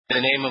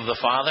In the name of the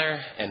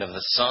Father, and of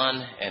the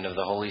Son, and of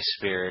the Holy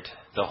Spirit,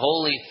 the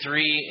Holy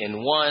Three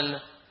in One,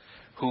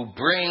 who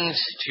brings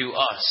to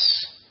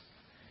us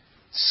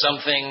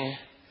something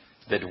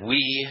that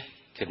we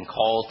can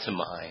call to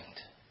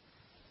mind.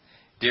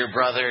 Dear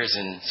brothers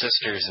and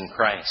sisters in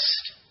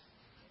Christ,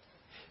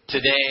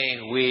 today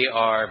we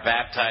are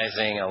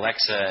baptizing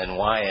Alexa and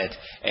Wyatt,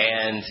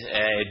 and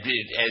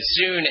as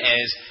soon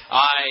as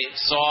I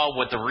saw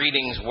what the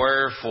readings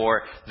were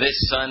for this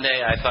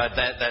Sunday, I thought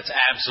that's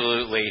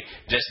absolutely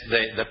just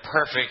the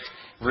perfect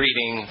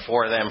reading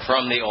for them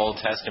from the Old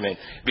Testament,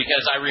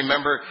 because I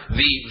remember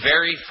the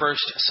very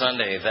first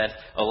Sunday that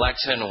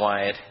Alexa and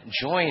Wyatt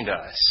joined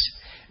us.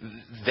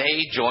 They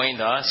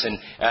joined us,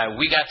 and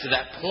we got to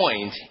that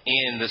point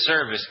in the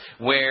service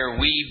where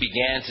we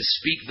began to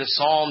speak the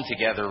psalm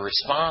together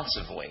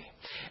responsively.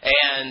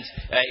 And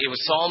it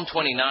was Psalm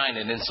 29,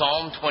 and in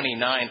Psalm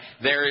 29,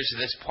 there is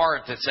this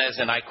part that says,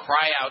 "And I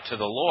cry out to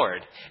the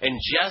Lord." And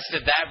just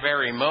at that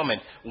very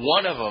moment,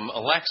 one of them,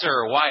 Alexa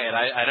or Wyatt,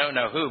 I don't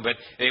know who, but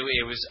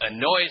it was a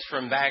noise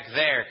from back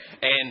there,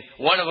 and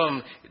one of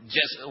them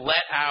just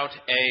let out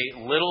a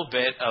little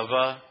bit of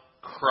a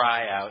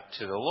cry out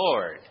to the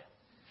Lord.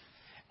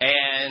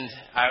 And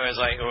I was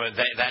like, oh,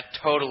 that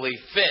totally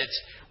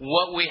fits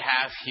what we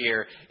have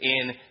here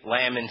in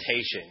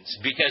Lamentations.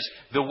 Because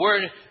the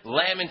word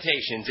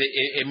Lamentations,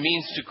 it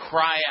means to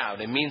cry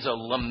out. It means a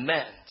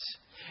lament.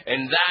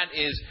 And that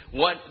is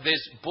what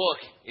this book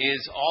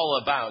is all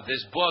about.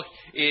 This book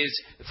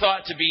is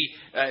thought to be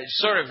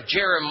sort of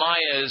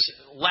Jeremiah's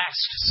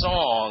last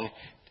song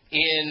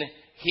in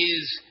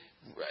his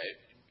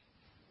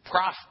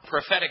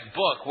prophetic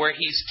book, where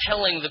he's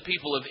telling the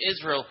people of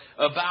Israel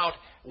about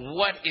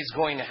what is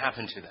going to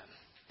happen to them.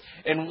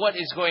 And what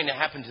is going to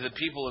happen to the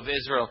people of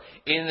Israel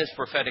in this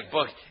prophetic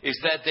book is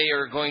that they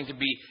are going to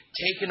be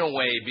taken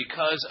away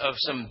because of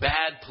some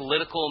bad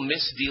political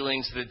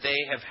misdealings that they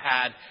have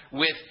had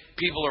with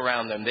people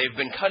around them. They've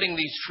been cutting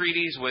these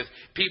treaties with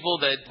people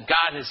that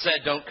God has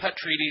said don't cut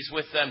treaties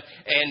with them.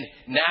 And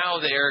now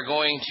they are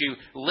going to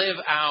live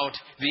out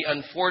the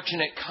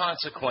unfortunate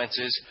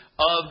consequences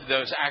of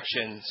those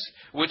actions,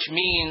 which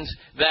means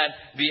that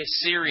the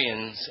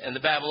Assyrians and the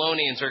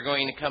Babylonians are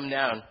going to come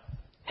down,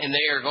 and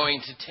they are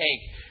going to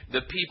take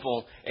the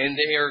people, and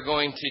they are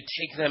going to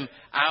take them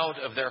out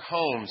of their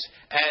homes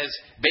as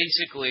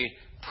basically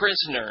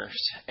prisoners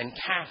and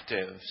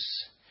captives.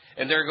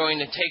 And they're going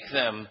to take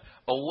them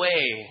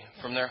away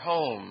from their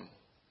home.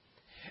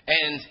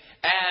 And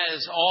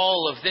as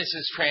all of this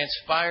is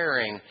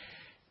transpiring,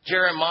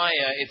 Jeremiah,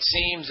 it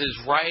seems, is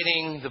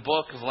writing the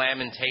book of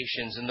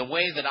Lamentations. And the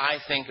way that I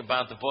think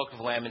about the book of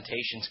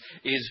Lamentations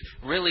is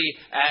really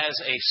as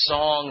a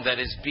song that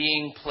is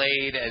being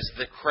played as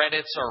the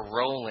credits are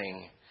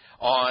rolling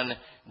on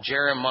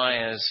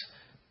Jeremiah's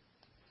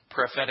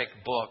prophetic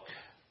book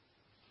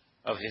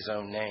of his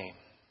own name.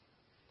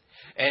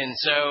 And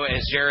so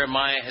as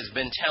Jeremiah has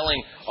been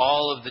telling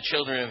all of the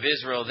children of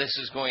Israel, this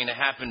is going to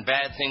happen,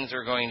 bad things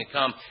are going to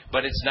come,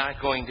 but it's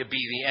not going to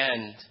be the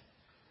end.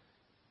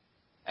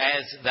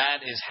 As that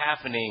is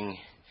happening,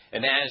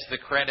 and as the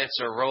credits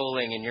are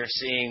rolling and you're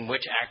seeing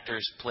which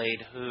actors played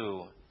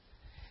who,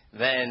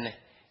 then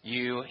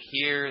you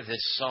hear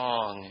this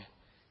song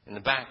in the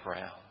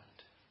background.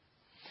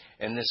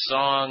 And this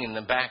song in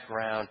the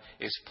background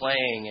is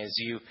playing as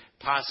you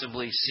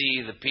possibly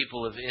see the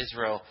people of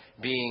Israel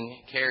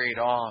being carried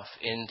off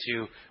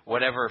into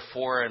whatever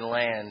foreign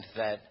land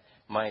that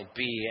might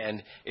be.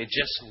 And it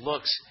just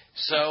looks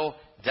so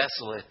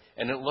desolate,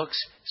 and it looks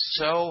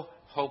so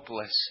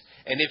hopeless.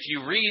 And if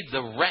you read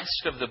the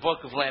rest of the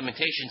book of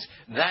Lamentations,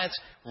 that's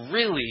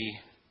really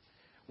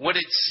what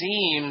it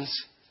seems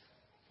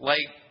like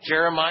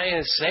Jeremiah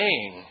is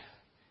saying.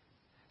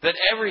 That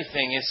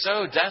everything is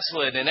so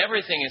desolate and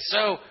everything is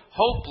so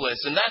hopeless.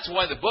 And that's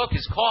why the book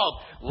is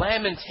called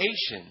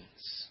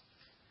Lamentations.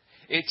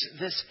 It's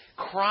this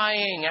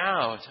crying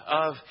out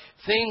of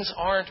things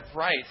aren't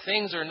right.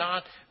 Things are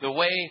not the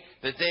way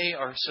that they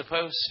are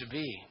supposed to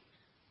be.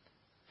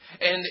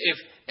 And if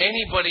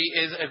anybody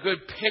is a good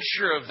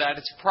picture of that,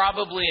 it's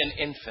probably an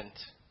infant.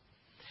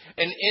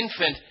 An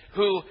infant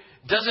who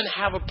doesn't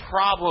have a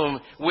problem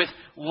with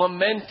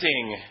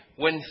lamenting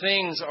when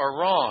things are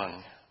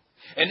wrong.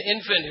 An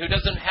infant who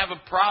doesn't have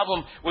a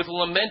problem with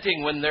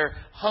lamenting when they're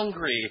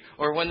hungry,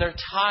 or when they're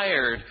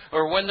tired,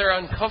 or when they're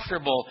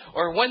uncomfortable,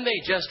 or when they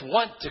just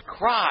want to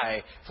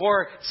cry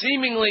for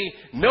seemingly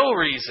no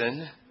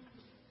reason.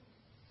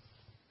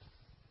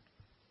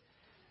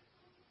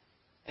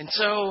 And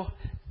so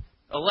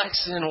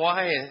Alexa and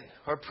Wyatt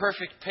are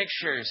perfect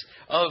pictures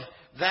of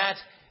that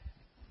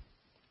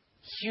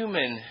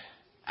human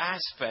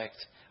aspect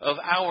of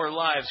our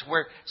lives,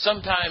 where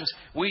sometimes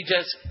we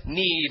just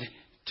need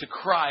to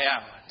cry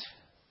out.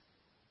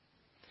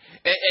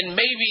 And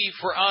maybe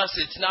for us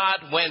it's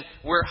not when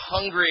we're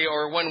hungry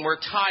or when we're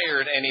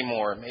tired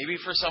anymore. Maybe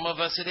for some of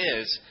us it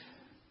is.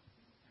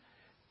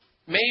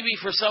 Maybe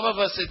for some of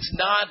us, it's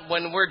not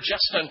when we're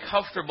just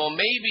uncomfortable.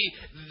 Maybe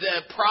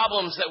the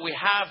problems that we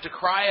have to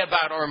cry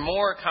about are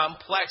more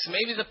complex.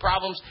 Maybe the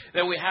problems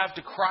that we have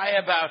to cry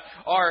about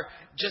are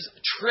just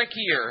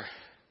trickier.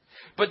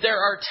 But there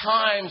are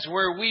times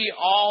where we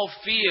all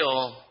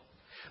feel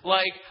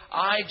like,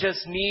 I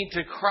just need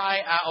to cry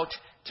out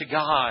to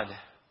God.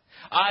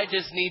 I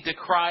just need to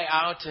cry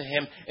out to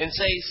Him and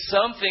say,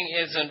 something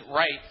isn't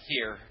right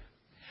here.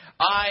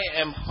 I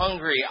am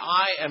hungry.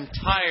 I am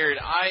tired.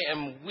 I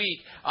am weak.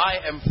 I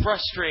am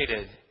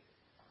frustrated.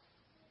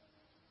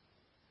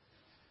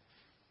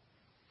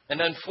 And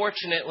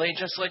unfortunately,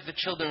 just like the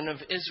children of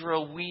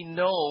Israel, we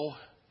know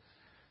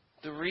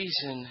the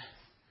reason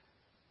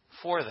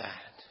for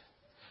that.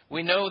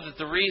 We know that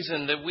the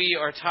reason that we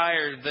are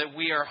tired, that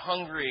we are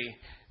hungry,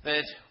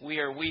 that we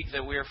are weak,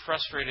 that we are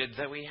frustrated,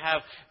 that we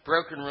have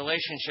broken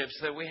relationships,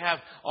 that we have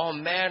all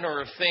manner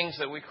of things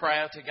that we cry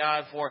out to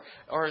God for,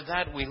 or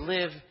that we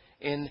live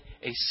in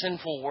a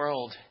sinful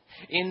world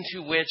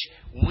into which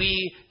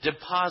we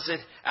deposit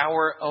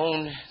our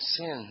own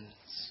sins.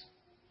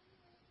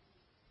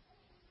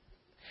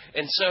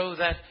 And so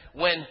that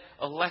when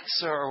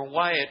Alexa or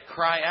Wyatt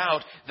cry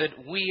out,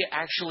 that we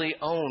actually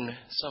own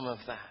some of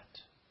that.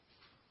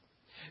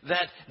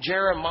 That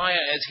Jeremiah,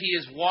 as he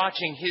is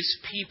watching his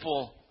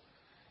people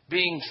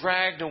being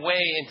dragged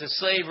away into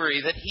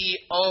slavery, that he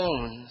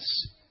owns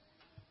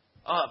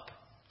up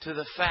to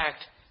the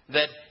fact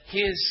that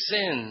his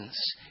sins,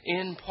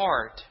 in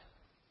part,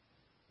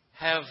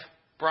 have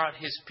brought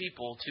his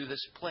people to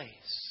this place.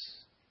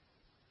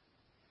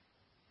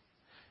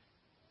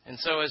 And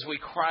so as we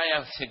cry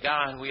out to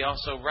God, we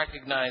also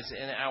recognize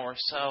in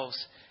ourselves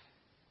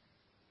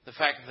the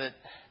fact that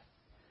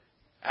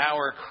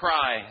our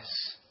cries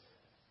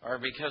are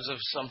because of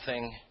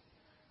something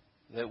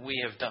that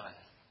we have done.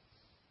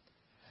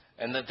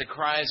 And that the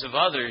cries of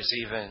others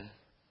even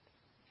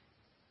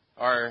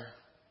are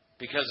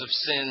because of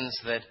sins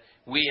that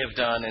we have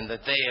done and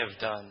that they have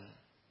done.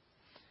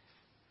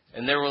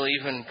 And there will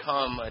even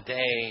come a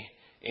day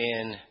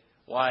in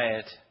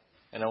Wyatt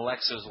and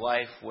Alexa's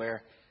life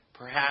where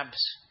perhaps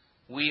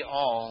we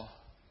all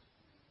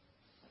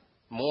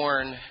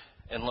mourn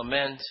and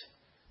lament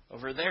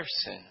over their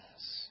sins.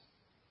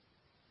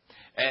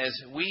 As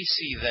we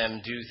see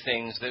them do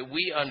things that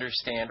we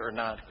understand are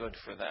not good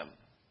for them.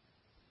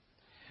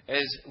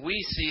 As we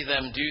see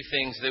them do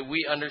things that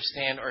we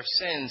understand are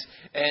sins,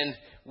 and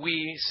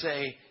we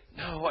say,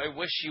 no, I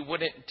wish you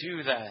wouldn't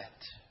do that.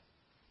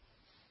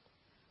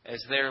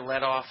 As they're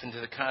led off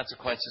into the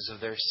consequences of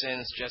their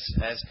sins, just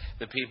as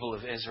the people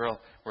of Israel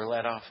were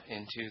led off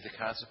into the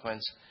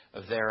consequence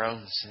of their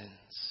own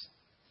sins.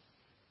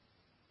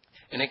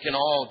 And it can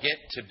all get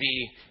to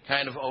be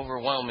kind of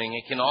overwhelming.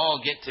 It can all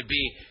get to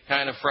be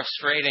kind of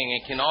frustrating.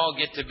 It can all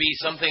get to be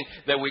something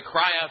that we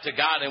cry out to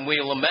God and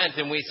we lament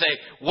and we say,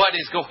 what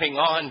is going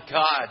on,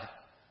 God?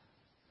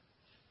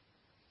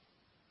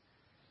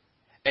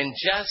 And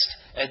just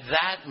at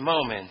that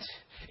moment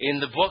in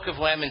the book of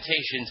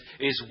Lamentations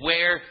is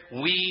where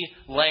we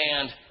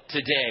land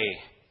today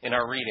in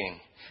our reading.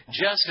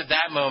 Just at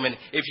that moment,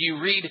 if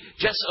you read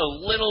just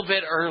a little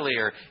bit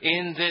earlier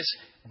in this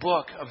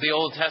book of the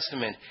Old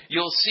Testament,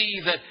 you'll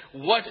see that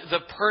what the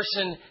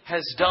person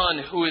has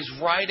done who is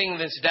writing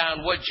this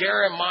down, what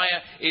Jeremiah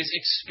is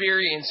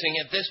experiencing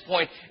at this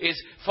point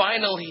is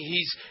finally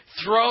he's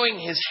throwing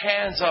his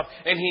hands up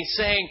and he's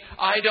saying,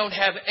 I don't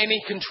have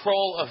any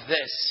control of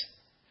this.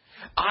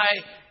 I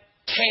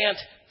can't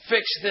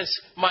fix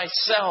this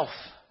myself.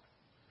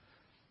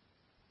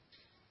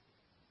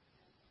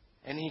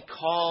 And he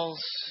calls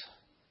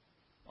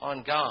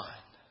on God.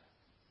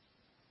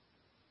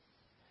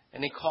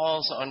 And he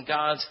calls on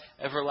God's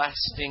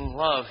everlasting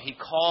love. He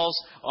calls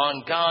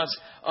on God's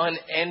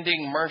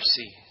unending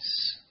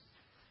mercies.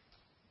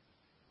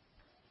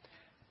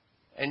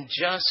 And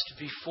just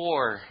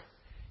before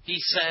he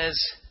says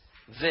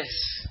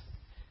this,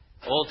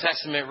 Old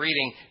Testament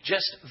reading,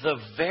 just the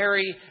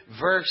very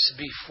verse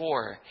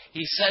before,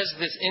 he says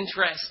this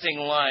interesting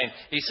line.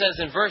 He says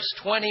in verse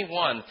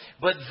 21,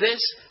 but this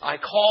I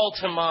call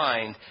to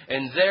mind,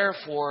 and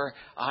therefore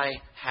I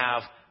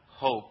have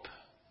hope.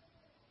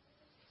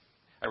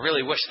 I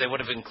really wish they would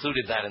have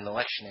included that in the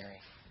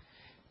lectionary.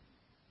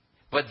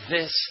 But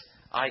this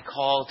I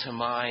call to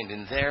mind,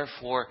 and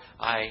therefore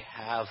I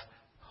have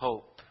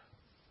hope.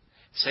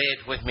 Say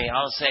it with me.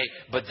 I'll say,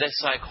 but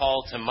this I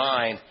call to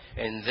mind,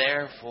 and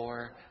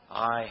therefore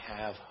I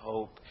have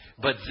hope.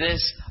 But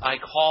this I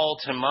call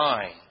to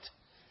mind,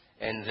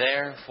 and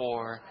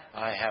therefore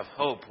I have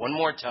hope. One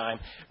more time.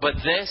 But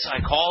this I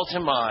call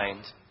to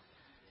mind,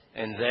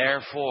 and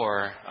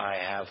therefore I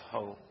have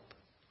hope.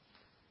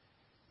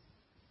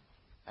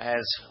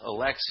 As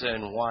Alexa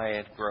and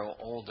Wyatt grow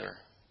older,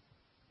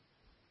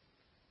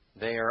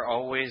 they are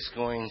always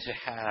going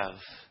to have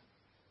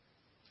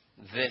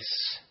this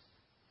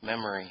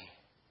memory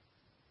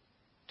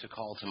to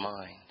call to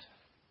mind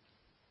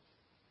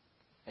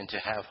and to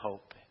have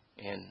hope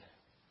in.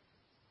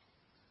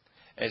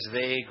 As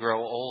they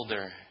grow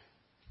older,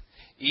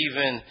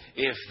 even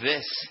if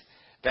this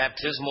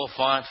baptismal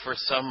font for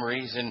some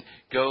reason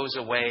goes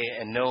away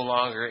and no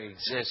longer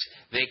exists,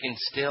 they can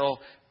still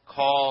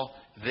call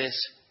this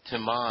to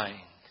mind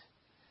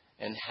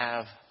and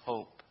have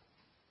hope.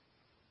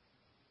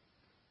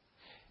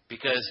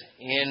 Because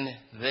in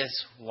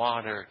this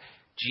water,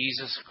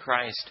 Jesus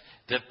Christ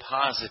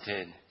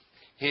deposited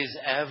His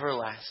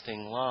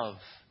everlasting love.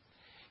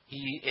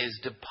 He is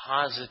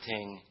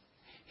depositing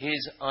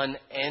His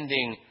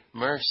unending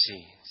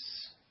mercies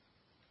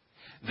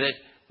that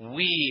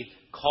we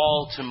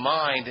call to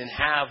mind and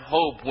have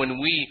hope when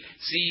we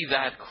see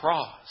that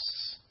cross.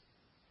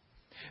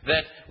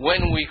 That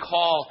when we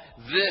call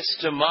this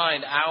to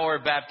mind, our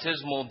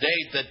baptismal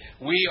date, that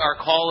we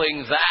are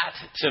calling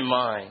that to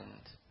mind.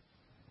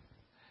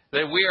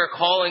 That we are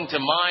calling to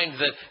mind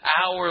that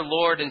our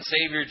Lord and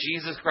Savior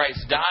Jesus Christ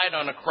died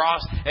on a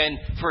cross and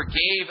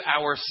forgave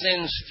our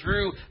sins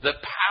through the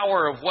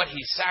power of what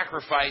He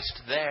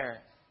sacrificed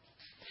there.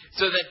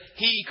 So that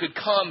He could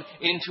come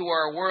into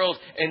our world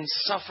and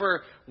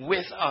suffer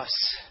with us.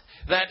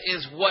 That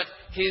is what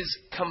His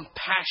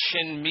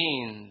compassion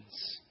means.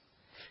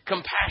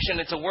 Compassion,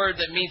 it's a word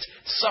that means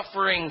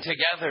suffering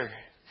together.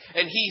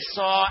 And He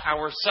saw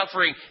our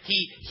suffering.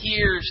 He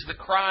hears the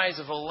cries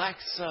of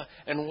Alexa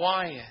and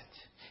Wyatt.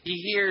 He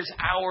hears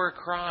our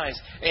cries.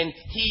 And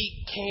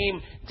He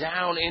came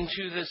down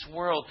into this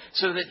world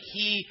so that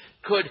He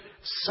could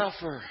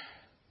suffer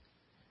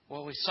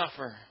what we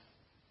suffer.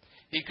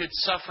 He could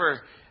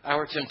suffer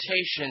our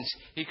temptations.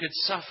 He could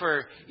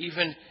suffer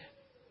even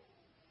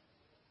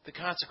the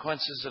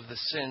consequences of the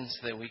sins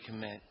that we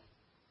commit.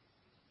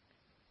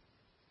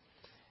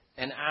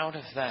 And out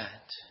of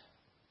that,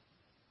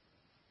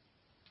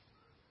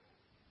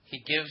 He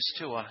gives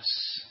to us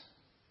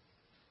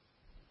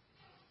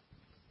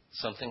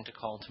something to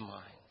call to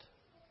mind.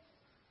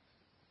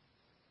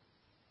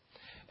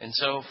 And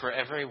so for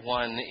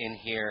everyone in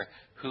here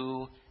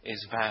who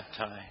is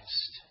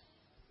baptized,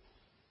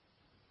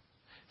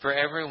 for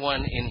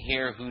everyone in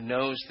here who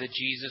knows that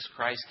Jesus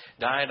Christ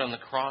died on the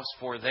cross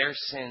for their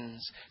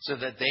sins so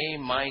that they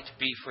might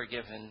be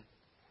forgiven,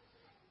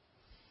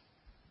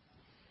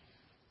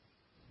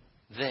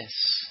 this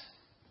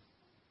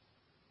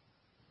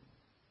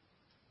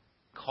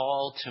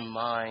call to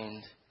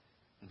mind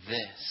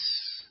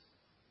this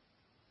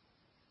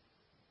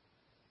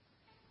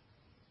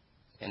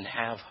and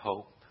have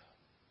hope.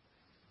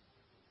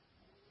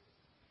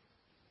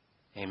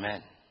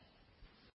 Amen.